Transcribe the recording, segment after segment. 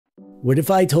What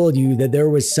if I told you that there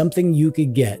was something you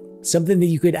could get, something that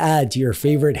you could add to your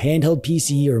favorite handheld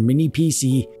PC or mini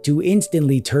PC to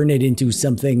instantly turn it into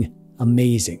something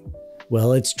amazing?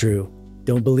 Well, it's true.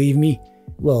 Don't believe me?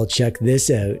 Well, check this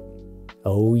out.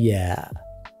 Oh yeah.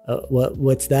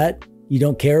 What's that? You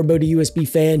don't care about a USB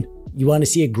fan? You want to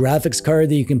see a graphics card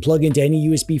that you can plug into any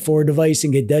USB 4 device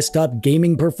and get desktop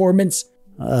gaming performance?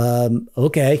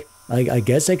 Okay. I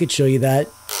guess I could show you that.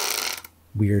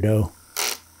 Weirdo.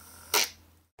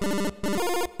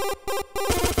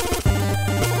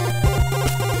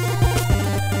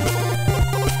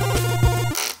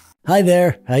 Hi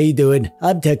there, how you doing?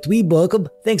 I'm TechDweeb, welcome.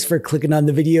 Thanks for clicking on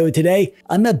the video today.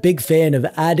 I'm a big fan of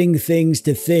adding things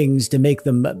to make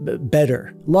them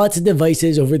better. Lots of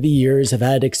devices over the years have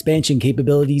had expansion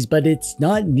capabilities, but it's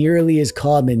not nearly as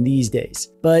common these days.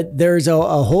 But there's a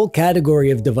whole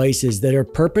category of devices that are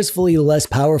purposefully less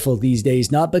powerful these days,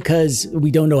 not because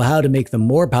we don't know how to make them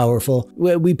more powerful.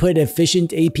 We put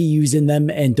efficient APUs in them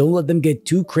and don't let them get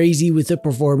too crazy with the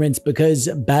performance because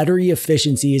battery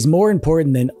efficiency is more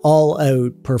important than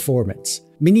all-out performance.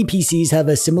 Mini PCs have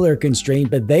a similar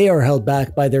constraint, but they are held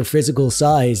back by their physical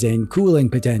size and cooling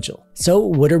potential. So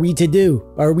what are we to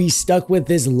do? Are we stuck with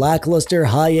this lackluster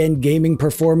high-end gaming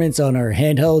performance on our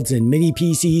handhelds and mini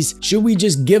PCs? Should we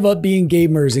just give up being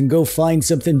gamers and go find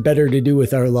something better to do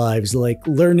with our lives, like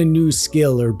learn a new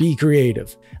skill or be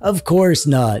creative? Of course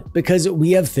not, because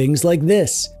we have things like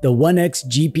this, the OneX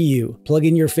GPU. Plug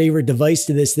in your favorite device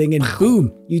to this thing and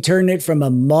boom, you turn it from a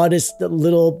modest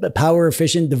little power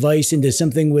efficient device into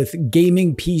something with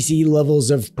gaming PC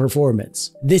levels of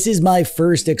performance. This is my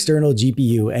first external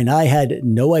GPU and I had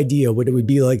no idea what it would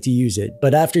be like to use it,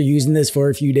 but after using this for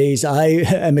a few days, I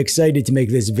am excited to make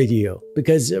this video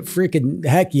because freaking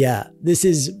heck yeah, this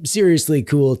is seriously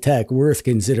cool tech worth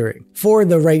considering for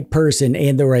the right person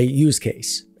and the right use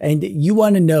case. And you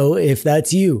want to know if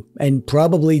that's you, and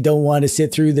probably don't want to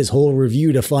sit through this whole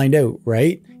review to find out,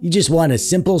 right? You just want a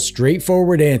simple,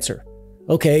 straightforward answer.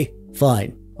 Okay,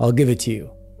 fine, I'll give it to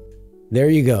you. There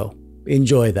you go.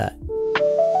 Enjoy that.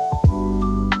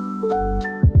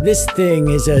 This thing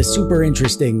is a super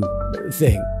interesting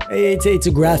thing. It's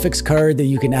a graphics card that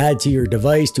you can add to your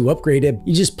device to upgrade it.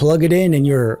 You just plug it in and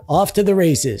you're off to the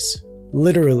races,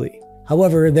 literally.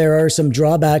 However, there are some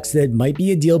drawbacks that might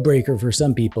be a deal breaker for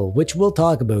some people, which we'll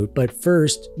talk about, but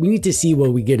first, we need to see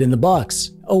what we get in the box.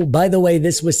 Oh, by the way,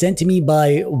 this was sent to me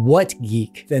by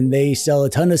WhatGeek. Then they sell a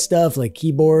ton of stuff like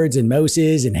keyboards and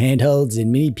mouses and handhelds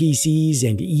and mini PCs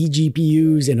and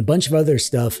eGPUs and a bunch of other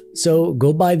stuff. So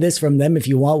go buy this from them if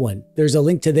you want one. There's a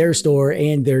link to their store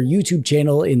and their YouTube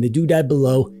channel in the doodad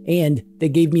below, and they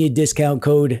gave me a discount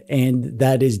code and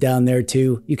that is down there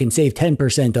too. You can save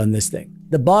 10% on this thing.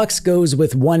 The box goes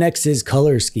with OneX's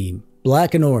color scheme,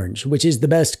 black and orange, which is the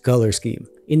best color scheme.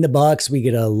 In the box, we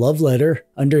get a love letter.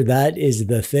 Under that is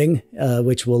the thing,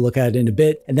 which we'll look at in a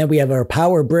bit. And then we have our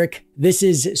power brick. This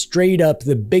is straight up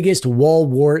the biggest wall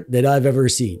wart that I've ever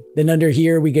seen. Then under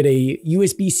here, we get a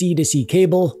USB-C to C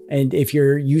cable. And if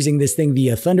you're using this thing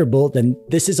via Thunderbolt, then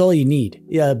this is all you need.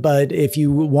 Yeah, but if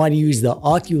you want to use the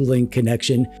Oculink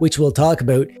connection, which we'll talk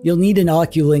about, you'll need an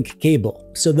Oculink cable.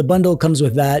 So the bundle comes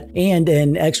with that and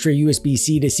an extra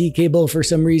USB-C to C cable for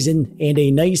some reason, and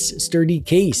a nice sturdy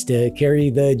case to carry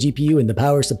the GPU and the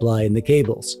power supply and the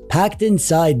cables. Packed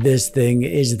inside this thing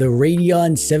is the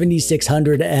Radeon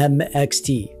 7600M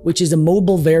XT, which is a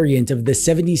mobile variant of the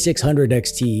 7600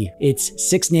 XT. It's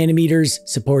 6 nanometers,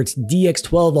 supports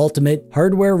DX12 Ultimate,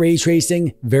 hardware ray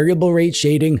tracing, variable rate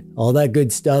shading, all that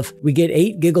good stuff. We get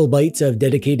 8 gigabytes of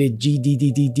dedicated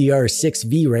GDDR6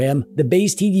 VRAM. The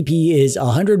base TDP is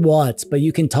 100 watts, but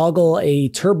you can toggle a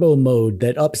turbo mode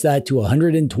that ups that to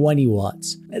 120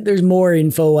 watts. There's more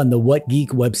info on the WhatGeek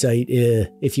website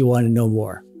if you want to know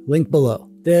more. Link below.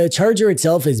 The charger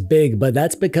itself is big, but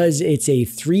that's because it's a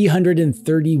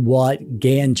 330 watt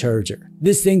GAN charger.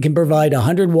 This thing can provide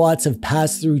 100 watts of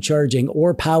pass-through charging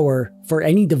or power for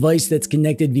any device that's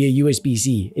connected via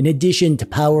USB-C, in addition to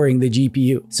powering the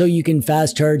GPU. So you can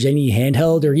fast charge any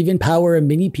handheld or even power a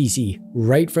mini PC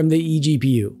right from the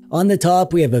eGPU. On the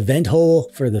top, we have a vent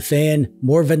hole for the fan,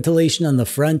 more ventilation on the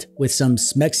front with some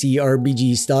smexy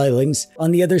RGB stylings.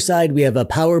 On the other side, we have a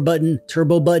power button,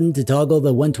 turbo button to toggle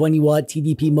the 120 watt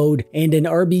TDP mode, and an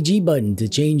RGB button to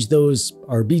change those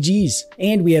RGBs.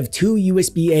 And we have 2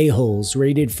 USB-A holes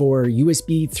rated for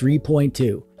USB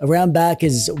 3.2. Around back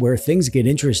is where things get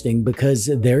interesting because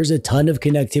there's a ton of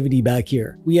connectivity back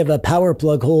here. We have a power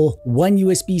plug hole, one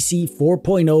USB-C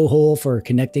 4.0 hole for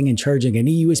connecting and charging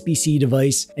any USB-C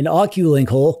device, an Oculink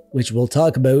hole, which we'll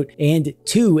talk about, and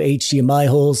 2 HDMI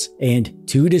holes, and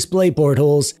 2 DisplayPort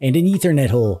holes, and an Ethernet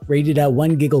hole rated at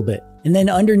 1 gigabit. And then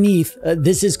underneath,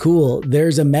 this is cool,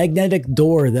 there's a magnetic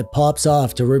door that pops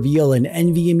off to reveal an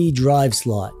NVMe drive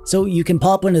slot. So you can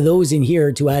pop one of those in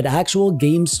here to add actual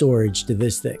game storage to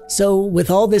this thing. So with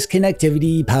all this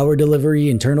connectivity, power delivery,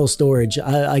 internal storage,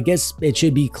 I guess it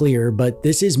should be clear, but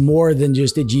this is more than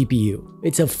just a GPU.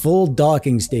 It's a full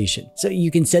docking station. So you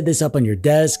can set this up on your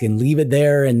desk and leave it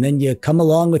there, and then you come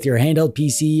along with your handheld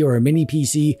PC or a mini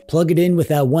PC, plug it in with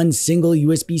that one single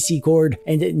USB-C cord,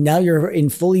 and now you're in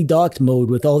fully docked mode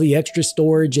with all the extra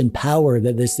storage and power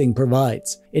that this thing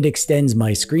provides. It extends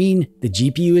my screen, the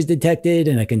GPU is detected,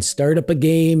 and I can start up a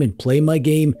game and play my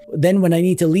game. Then when I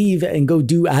need to leave and go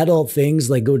do adult things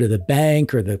like go to the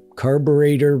bank or the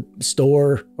carburetor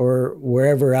store or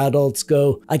wherever adults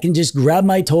go, I can just grab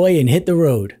my toy and hit the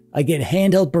road. I get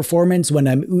handheld performance when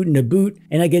I'm ootin' a boot,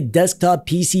 and I get desktop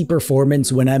PC performance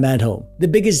when I'm at home. The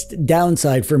biggest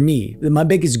downside for me, my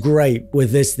biggest gripe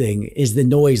with this thing is the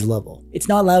noise level. It's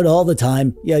not loud all the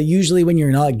time. Yeah, usually when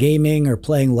you're not gaming or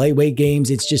playing lightweight games,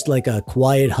 it's just like a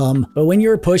quiet hum. But when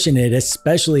you're pushing it,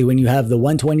 especially when you have the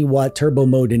 120 watt turbo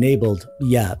mode enabled,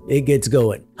 yeah, it gets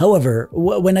going. However,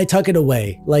 when I tuck it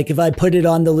away, like if I put it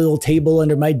on the little table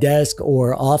under my desk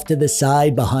or off to the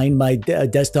side behind my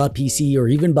desktop PC or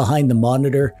even behind the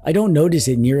monitor, I don't notice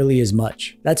it nearly as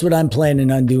much. That's what I'm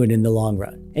planning on doing in the long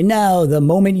run. And now, the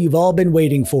moment you've all been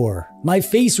waiting for, my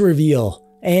face reveal.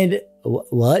 And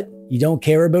what? You don't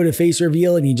care about a face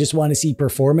reveal and you just want to see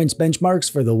performance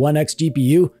benchmarks for the OneX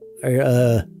GPU?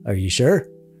 Are you sure?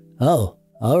 Oh,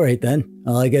 all right then.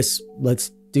 Well, I guess let's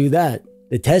do that.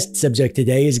 The test subject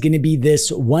today is going to be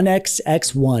this OneX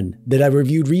X1 that I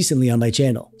reviewed recently on my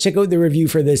channel. Check out the review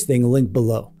for this thing linked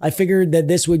below. I figured that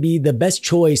this would be the best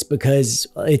choice because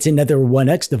it's another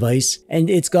OneX device and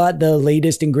it's got the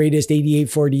latest and greatest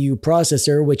 8840U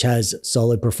processor, which has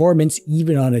solid performance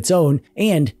even on its own,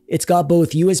 and it's got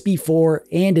both USB 4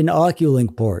 and an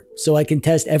Oculink port, so I can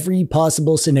test every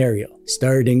possible scenario,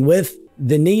 starting with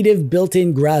the native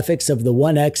built-in graphics of the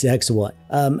OneX X1.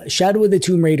 Shadow of the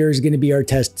Tomb Raider is going to be our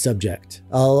test subject.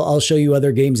 I'll show you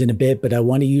other games in a bit, but I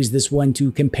want to use this one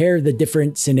to compare the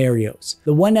different scenarios.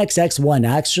 The OneX X1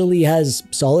 actually has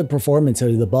solid performance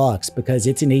out of the box because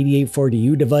it's an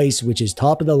 8840U device, which is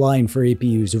top of the line for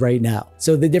APUs right now.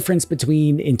 So the difference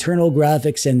between internal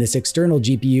graphics and this external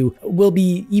GPU will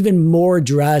be even more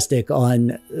drastic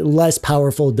on less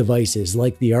powerful devices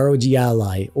like the ROG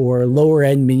Ally or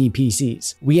lower-end mini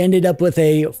PCs. We ended up with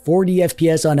a 40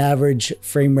 FPS on average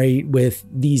frame rate with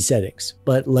these settings,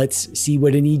 but let's see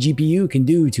what an eGPU can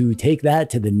do to take that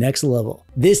to the next level.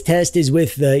 This test is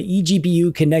with the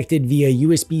eGPU connected via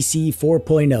USB-C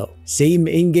 4.0. Same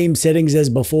in-game settings as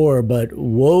before, but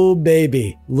whoa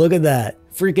baby, look at that.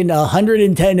 Freaking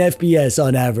 110 FPS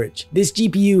on average. This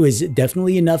GPU is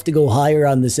definitely enough to go higher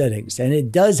on the settings, and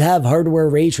it does have hardware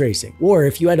ray tracing. Or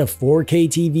if you had a 4K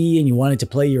TV and you wanted to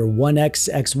play your OneX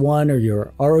X1 or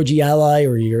your ROG Ally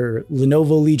or your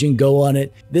Lenovo Legion Go on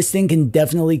it, this thing can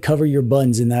definitely cover your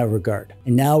buns in that regard.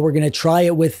 And now we're going to try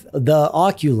it with the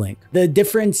Oculink. The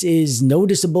difference is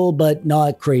noticeable but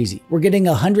not crazy. We're getting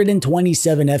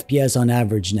 127 FPS on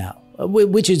average now,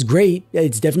 which is great.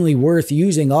 It's definitely worth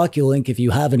using Oculink if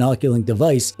you have an Oculink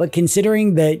device, but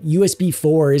considering that USB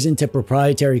 4 isn't a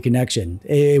proprietary connection,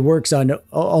 it works on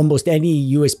almost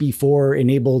any USB 4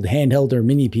 enabled handheld or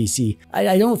mini PC,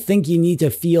 I don't think you need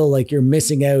to feel like you're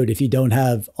missing out if you don't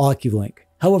have Oculink.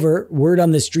 However, word on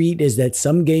the street is that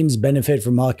some games benefit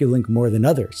from Oculink more than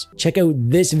others. Check out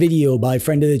this video by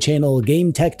friend of the channel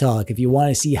Game Tech Talk if you want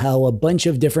to see how a bunch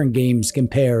of different games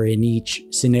compare in each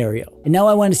scenario. And now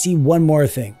I want to see one more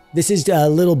thing. This is a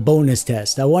little bonus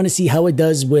test. I want to see how it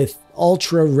does with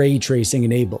ultra ray tracing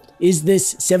enabled. Is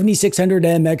this 7600M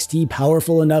XT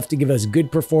powerful enough to give us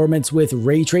good performance with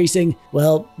ray tracing?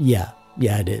 Well, yeah,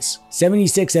 it is.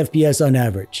 76 FPS on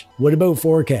average. What about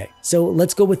 4K? So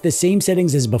let's go with the same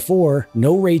settings as before,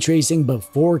 no ray tracing but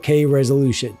 4K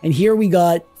resolution. And here we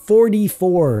got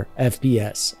 44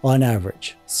 FPS on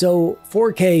average. So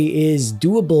 4K is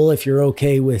doable if you're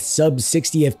okay with sub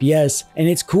 60 FPS, and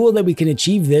it's cool that we can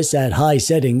achieve this at high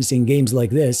settings in games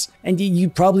like this, and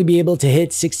you'd probably be able to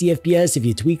hit 60 FPS if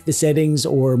you tweak the settings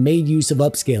or made use of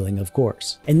upscaling, of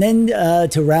course. And then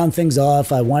to round things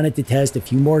off, I wanted to test a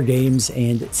few more games,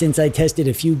 and since I tested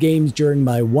a few games during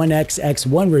my OneX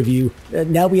X1 review,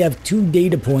 now we have 2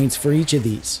 data points for each of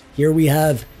these. Here we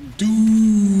have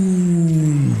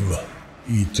Doom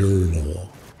Eternal.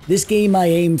 This game I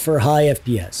aim for high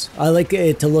FPS. I like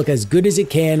it to look as good as it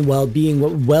can while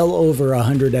being well over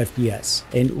 100 FPS,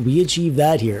 and we achieve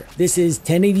that here. This is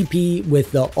 1080p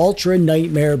with the Ultra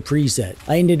Nightmare preset.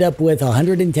 I ended up with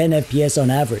 110 FPS on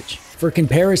average. For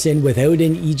comparison, without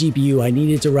an eGPU, I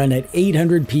needed to run at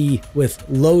 800p with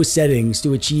low settings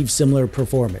to achieve similar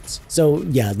performance. So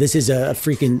yeah, this is a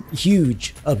freaking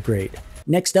huge upgrade.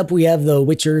 Next up, we have The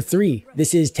Witcher 3.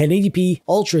 This is 1080p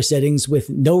ultra settings with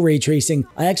no ray tracing.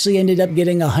 I actually ended up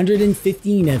getting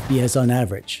 115 FPS on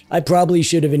average. I probably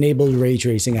should have enabled ray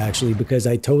tracing actually, because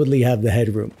I totally have the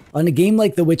headroom. On a game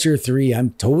like The Witcher 3, I'm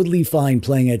totally fine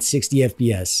playing at 60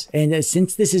 FPS. And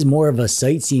since this is more of a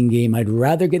sightseeing game, I'd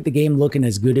rather get the game looking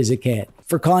as good as it can.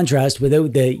 For contrast,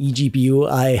 without the eGPU,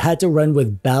 I had to run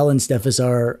with balanced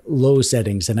FSR low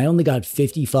settings, and I only got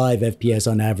 55 FPS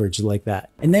on average like that.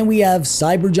 And then we have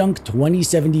Cyberjunk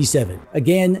 2077.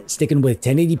 Again, sticking with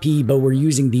 1080p, but we're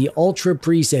using the Ultra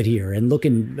preset here and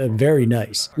looking very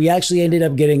nice. We actually ended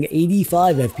up getting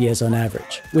 85 FPS on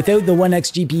average. Without the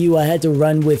OneX GPU, I had to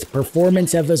run with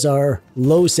Performance FSR,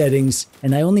 low settings,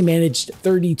 and I only managed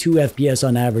 32 FPS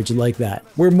on average like that.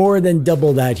 We're more than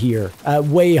double that here, at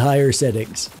way higher settings.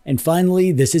 And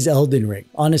finally, this is Elden Ring.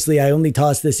 Honestly, I only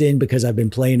tossed this in because I've been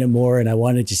playing it more and I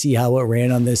wanted to see how it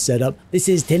ran on this setup. This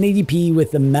is 1080p with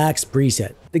the max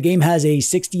preset. The game has a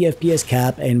 60 FPS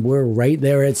cap and we're right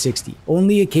there at 60,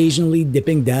 only occasionally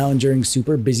dipping down during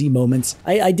super busy moments.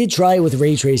 I did try it with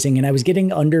ray tracing and I was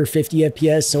getting under 50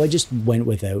 FPS, so I just went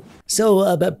without.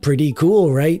 So, but pretty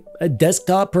cool, right? A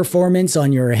desktop performance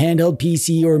on your handheld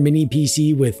PC or mini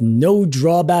PC with no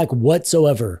drawback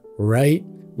whatsoever, right?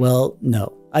 Well,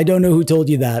 no. I don't know who told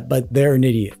you that, but they're an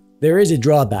idiot. There is a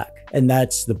drawback, and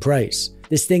that's the price.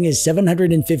 This thing is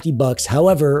 $750.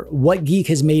 However, What Geek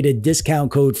has made a discount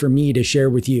code for me to share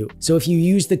with you. So if you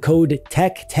use the code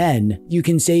TECH10, you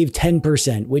can save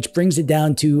 10%, which brings it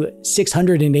down to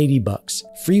 $680.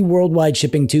 Free worldwide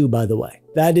shipping too, by the way.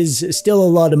 That is still a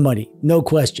lot of money, no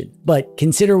question. But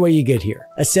consider what you get here.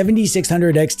 A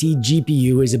 7600 XT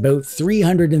GPU is about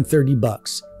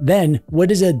 $330. Then, what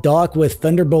does a dock with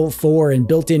Thunderbolt 4 and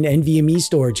built-in NVMe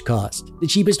storage cost? The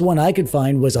cheapest one I could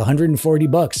find was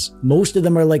 $140. Most of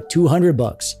them are like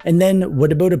 $200. And then,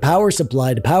 what about a power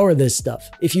supply to power this stuff?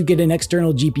 If you get an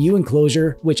external GPU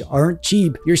enclosure, which aren't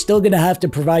cheap, you're still gonna have to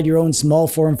provide your own small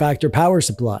form factor power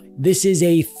supply. This is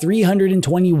a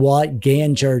 320 watt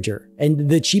GAN charger. And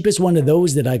the cheapest one of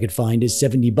those that I could find is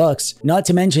 $70. Not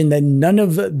to mention that none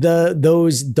of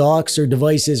those docks or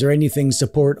devices or anything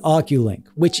support Oculink,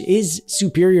 which is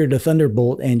superior to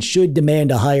Thunderbolt and should demand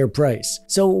a higher price.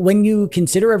 So when you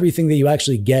consider everything that you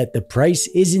actually get, the price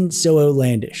isn't so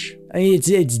outlandish.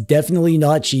 It's definitely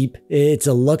not cheap. It's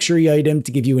a luxury item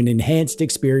to give you an enhanced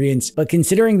experience, but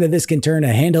considering that this can turn a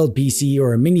handheld PC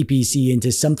or a mini PC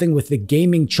into something with the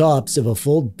gaming chops of a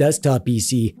full desktop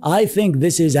PC, I think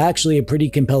this is actually a pretty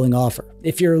compelling offer.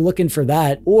 If you're looking for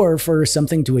that, or for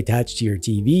something to attach to your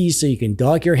TV so you can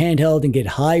dock your handheld and get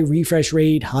high refresh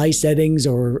rate, high settings,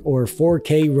 or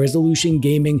 4K resolution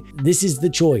gaming, this is the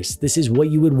choice. This is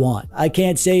what you would want. I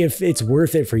can't say if it's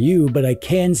worth it for you, but I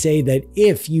can say that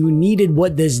if you needed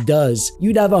what this does,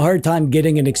 you'd have a hard time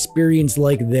getting an experience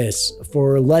like this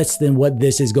for less than what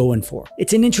this is going for.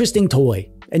 It's an interesting toy.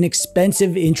 An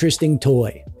expensive, interesting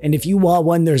toy. And if you want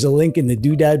one, there's a link in the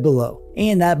doodad below.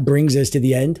 And that brings us to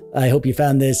the end. I hope you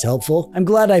found this helpful. I'm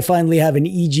glad I finally have an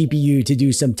eGPU to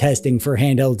do some testing for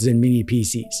handhelds and mini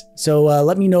PCs. So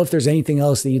let me know if there's anything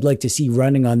else that you'd like to see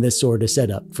running on this sort of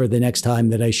setup for the next time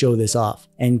that I show this off.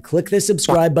 And click the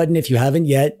subscribe button if you haven't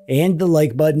yet, and the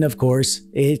like button, of course.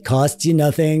 It costs you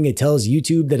nothing. It tells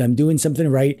YouTube that I'm doing something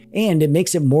right, and it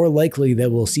makes it more likely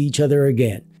that we'll see each other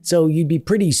again. So you'd be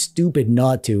pretty stupid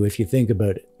not to if you think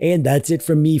about it. And that's it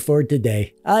from me for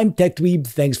today. I'm TechDweeb.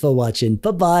 Thanks for watching.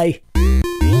 Bye-bye.